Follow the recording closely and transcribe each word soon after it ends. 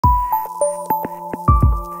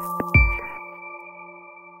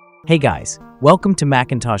Hey guys, welcome to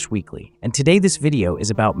Macintosh Weekly, and today this video is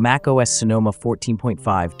about macOS Sonoma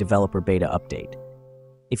 14.5 Developer Beta Update.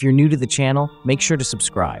 If you're new to the channel, make sure to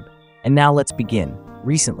subscribe. And now let's begin.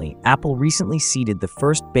 Apple recently seeded the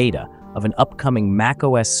first beta of an upcoming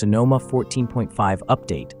macOS Sonoma 14.5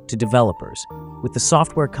 update to developers, with the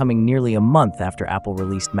software coming nearly a month after Apple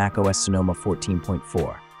released macOS Sonoma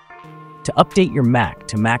 14.4. To update your Mac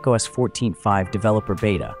to macOS 14.5 Developer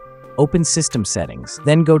Beta, open System Settings,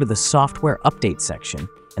 then go to the Software Update section,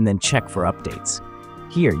 and then check for updates.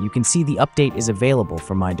 Here, you can see the update is available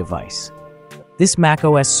for my device. This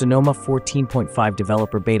macOS Sonoma 14.5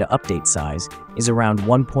 Developer Beta update size is around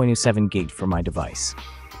 1.07 GB for my device.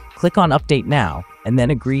 Click on Update Now, and then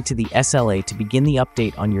agree to the SLA to begin the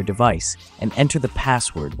update on your device, and enter the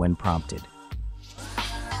password when prompted.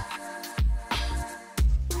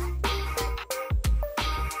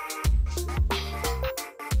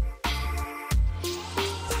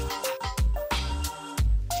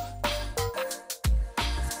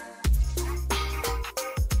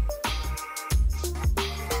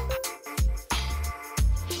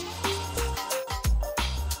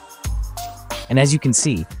 And as you can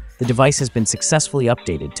see, the device has been successfully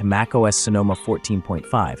updated to macOS Sonoma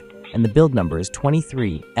 14.5, and the build number is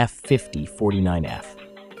 23F5049F.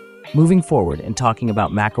 Moving forward and talking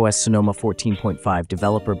about macOS Sonoma 14.5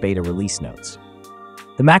 Developer Beta Release Notes.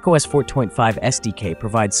 The macOS 4.5 SDK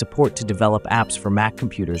provides support to develop apps for Mac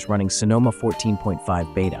computers running Sonoma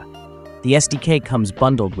 14.5 Beta. The SDK comes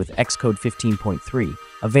bundled with Xcode 15.3,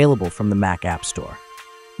 available from the Mac App Store.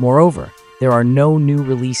 Moreover, there are no new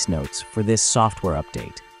release notes for this software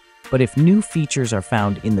update, but if new features are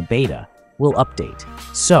found in the beta, we'll update.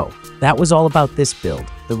 So, that was all about this build.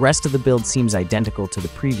 The rest of the build seems identical to the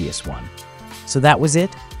previous one. So that was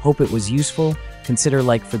it. Hope it was useful. Consider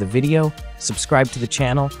like for the video, subscribe to the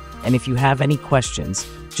channel, and if you have any questions,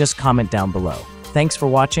 just comment down below. Thanks for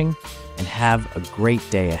watching, and have a great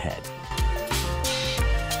day ahead.